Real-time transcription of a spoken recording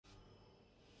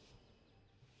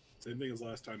Same thing as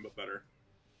last time, but better.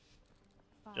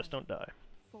 Just don't die.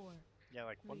 4, Yeah,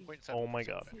 like 1.7. Oh my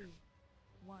god. 2,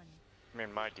 1. I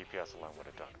mean, my DPS alone would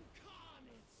have done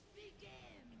it.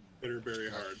 Hit her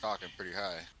very hard. Talking pretty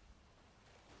high.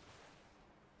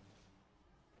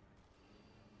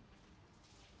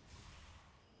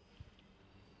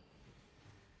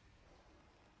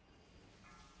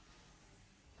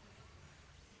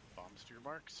 Bombs to your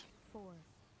marks. 4,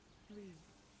 3,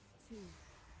 2.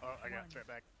 Oh, I got threat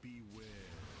back. Beware.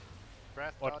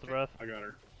 Breath. Watch the dodging. breath. I got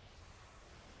her.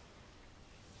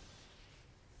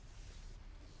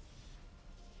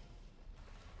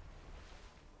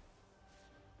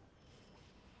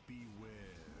 Beware.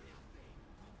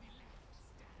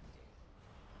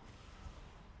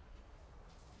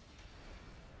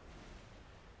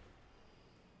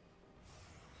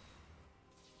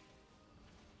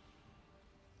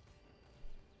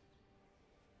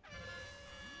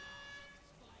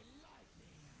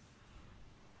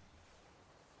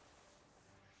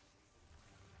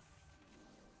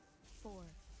 Four,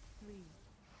 three,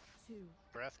 two,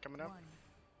 Breath coming up. 1.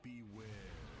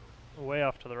 Beware. Way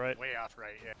off to the right. Way off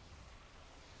right, yeah.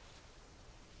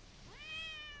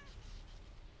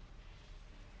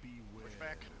 Beware. Push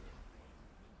back.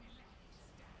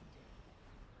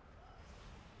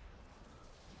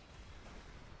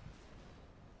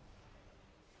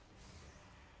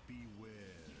 Beware.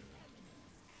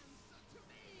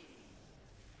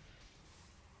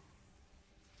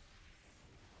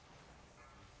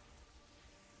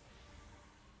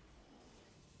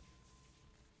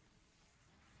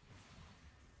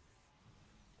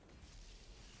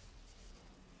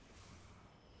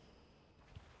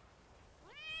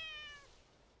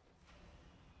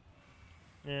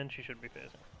 And she should be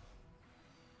phasing.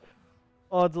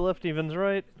 Odds left, evens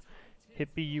right.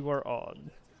 Hippie, you are odd.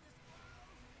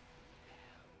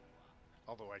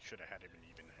 Although I should have had him in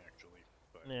even, actually.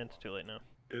 But And it's too late now.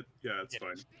 Yeah, it's yeah,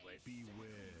 fine. it's too late. Beware.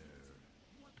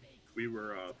 We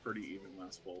were pretty even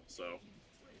last pull, so.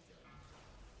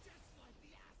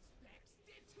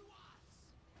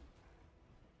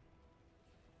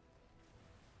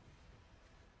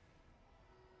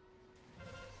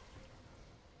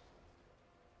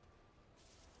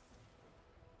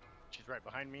 She's right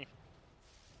behind me.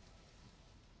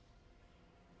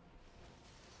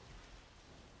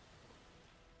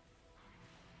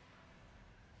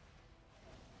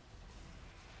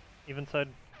 Even side.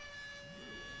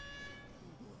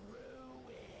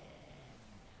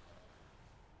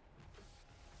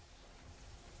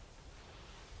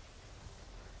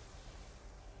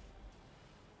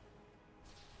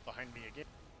 Behind me again.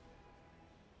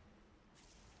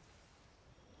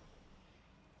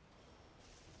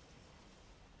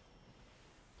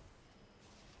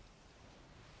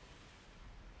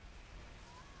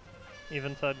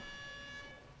 Even side.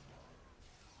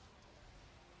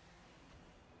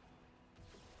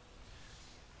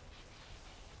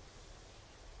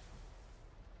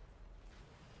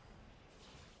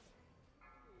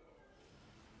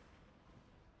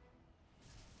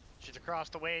 She's across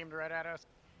the way, aimed right at us.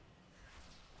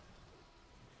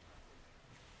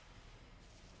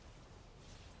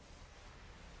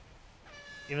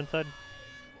 Even side.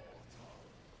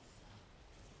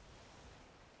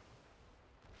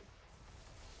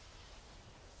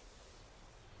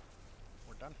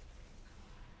 We're done.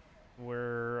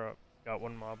 We're got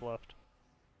one mob left.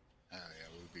 Oh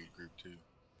yeah, we beat group 2.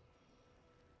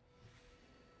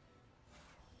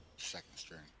 Second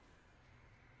string.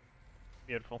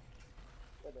 Beautiful.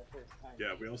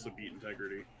 Yeah, we also beat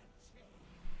Integrity.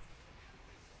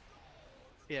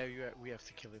 Yeah, we have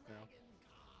to kill it now.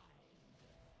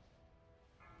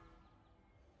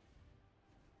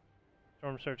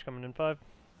 Storm Surge coming in 5.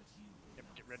 Yep,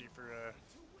 get ready for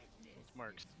those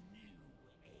marks.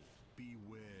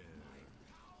 Beware.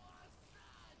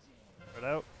 Spread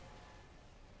out.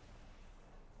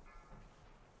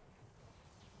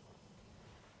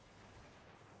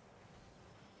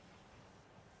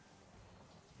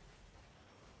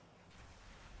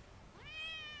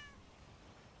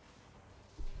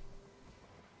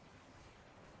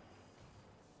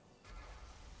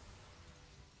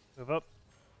 Move up.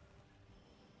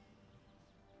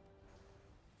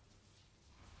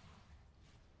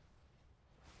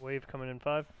 Wave coming in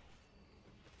 5.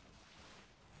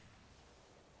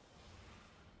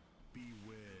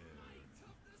 Beware.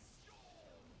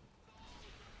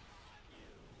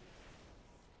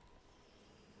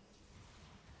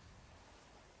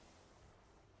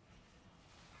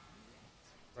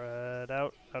 Spread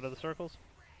out of the circles.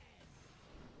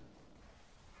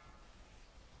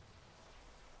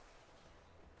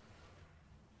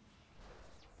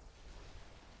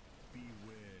 Beware.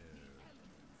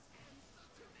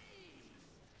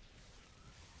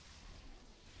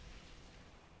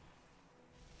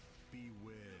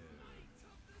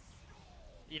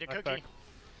 Eat a Knock cookie. back.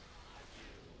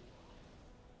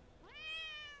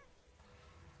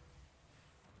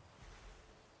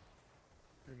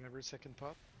 Remember second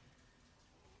pop?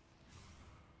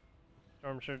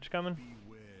 Storm Surge coming.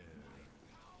 Beware.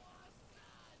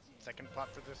 Second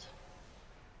pot for this.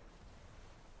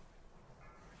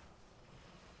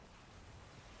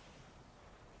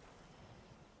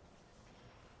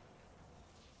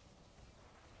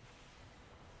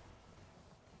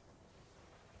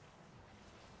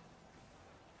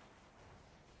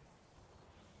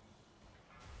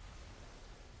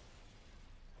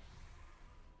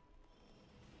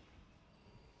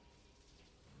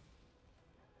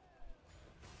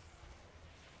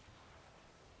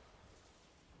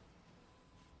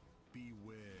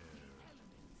 Beware.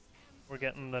 We're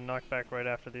getting the knockback right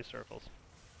after these circles.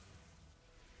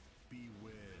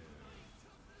 Beware.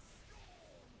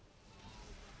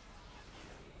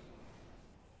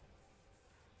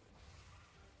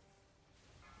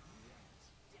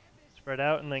 Spread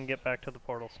out and then get back to the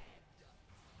portals.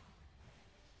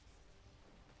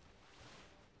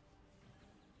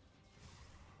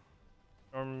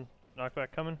 Storm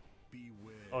knockback coming.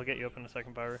 Beware. I'll get you up in a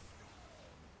second, Pyre.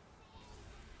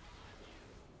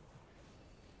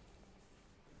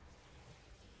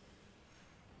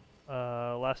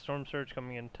 Last Storm Surge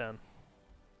coming in 10.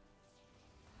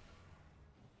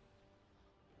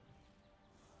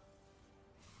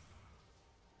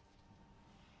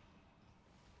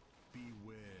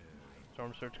 Beware.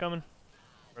 Storm Surge coming.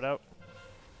 Spread out.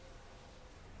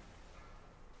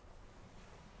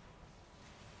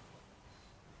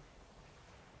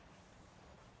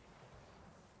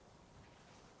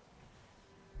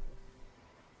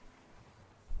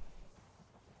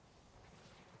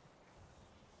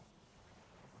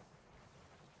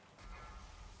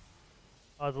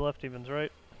 Odds left, evens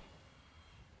right.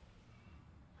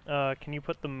 Can you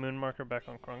put the moon marker back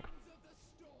on Krunk?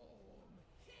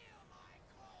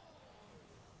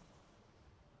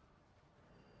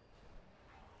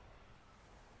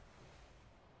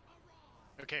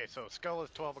 Okay, so skull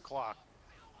is 12 o'clock.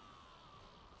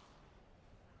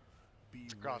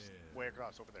 It's across, Beware. way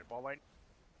across over there. Ball light.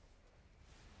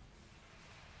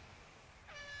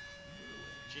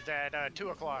 She's at 2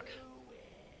 o'clock.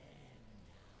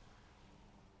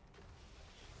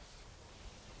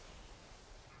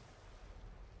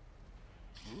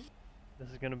 This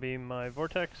is gonna be my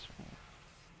vortex.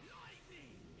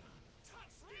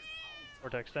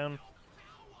 Vortex down.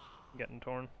 Getting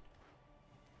torn.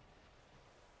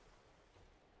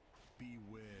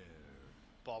 Beware.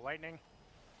 Ball lightning.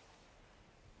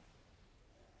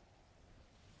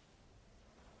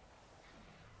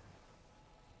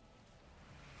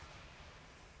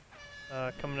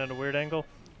 Coming at a weird angle.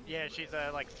 Yeah, she's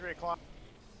like 3 o'clock.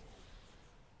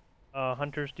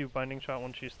 Hunters do binding shot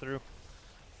when she's through.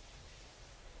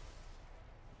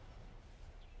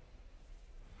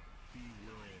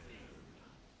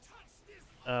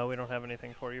 We don't have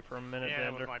anything for you for a minute, Yeah,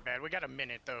 that was Xander. my bad. We got a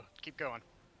minute though. Keep going.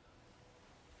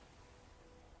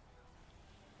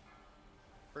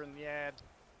 Burn the ad.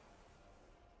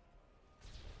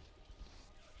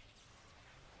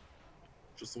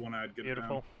 Just the one I'd get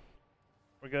Beautiful. down.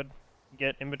 We're good.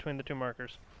 Get in between the two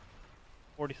markers.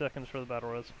 40 seconds for the battle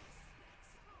res.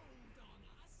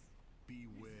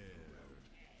 Beware.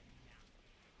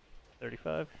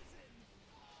 35.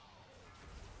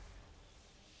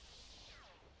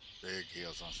 Big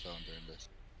heals on stone during this.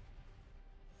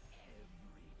 Every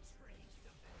trait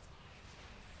of the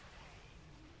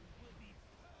will be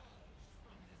purged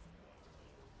from this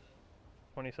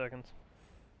world. 20 seconds.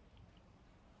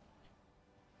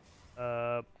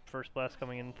 First blast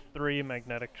coming in 3,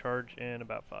 magnetic charge in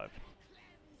about 5.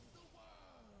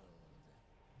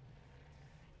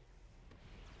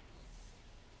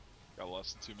 Got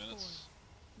less than 2 minutes.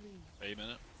 3, A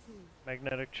minute. 2,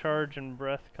 Magnetic charge and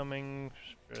breath coming.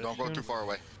 Don't go soon. too far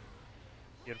away.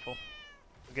 Beautiful.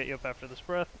 We'll get you up after this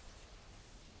breath.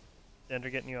 Xander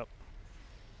getting you up.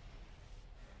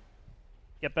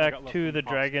 Get back got left to in the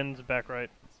box. dragons, back right.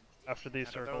 After these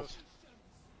Out of circles.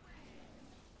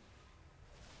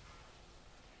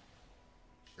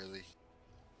 those. Really?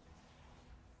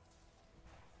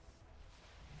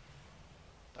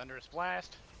 Thunderous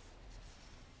blast.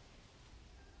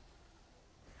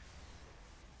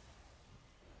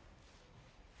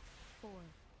 four,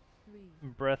 3,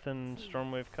 Breath and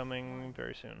stormwave coming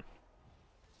very soon.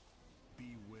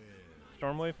 Beware.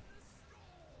 Stormwave?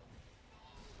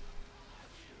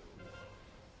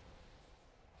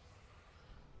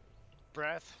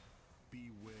 Breath.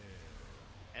 Beware.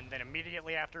 And then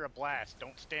immediately after a blast,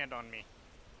 don't stand on me.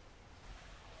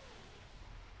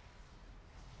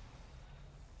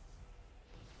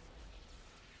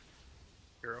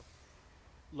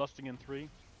 Lusting in 3.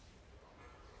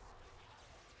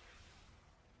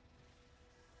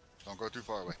 Don't go too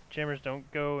far away. Jammers, don't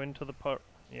go into the pot.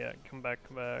 Yeah, come back,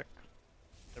 come back.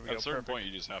 There we At go. a certain Perfect. point,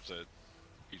 you just have to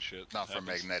eat shit. Not for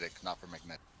Happens. magnetic. Not for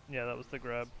magnetic. Yeah, that was the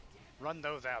grab. Run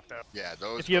those out though. Yeah,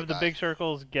 those. If you have go the die. big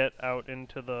circles, get out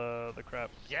into the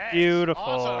crap. Yes! Beautiful.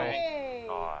 Awesome!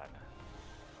 God.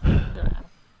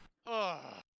 Ugh.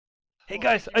 Hey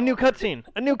guys, a new cutscene!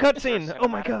 A new cutscene! Is there a Oh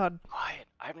my cinematic? god! Quiet.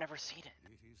 I've never seen it.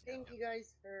 Thank you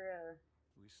guys for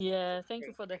Yeah, thank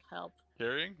you for the help.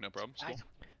 Carrying? No problem. I, Cool.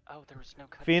 oh, there was no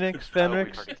cut. Phoenix, Oh, we've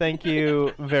Fenrix, already- thank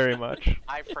you very much.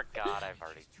 I forgot. I've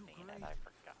already seen it. I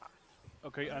forgot.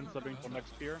 Okay, I'm subbing for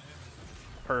next tier.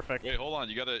 Perfect. Wait, hold on.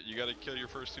 You gotta kill your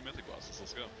first 2 mythic bosses.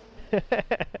 Let's go.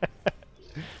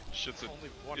 Shit's Only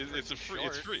one it's a person free.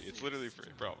 It's short. free. It's literally free.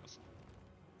 Promise.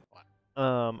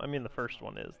 I mean the first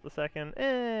one is. The second,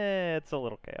 it's a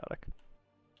little chaotic.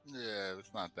 Yeah,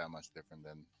 it's not that much different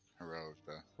than heroic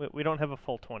though. We don't have a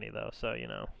full 20 though, so you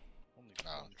know. Only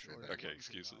Oh, one true short. that. Okay,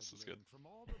 excuses. It's good.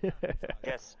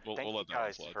 Yes. We'll Thank let you that one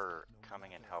guys slide. for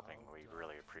coming and helping. We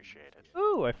really appreciate it.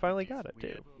 Ooh, I finally got it,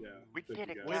 dude. Yeah. We thank did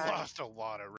you it, guys. We guys. lost a lot of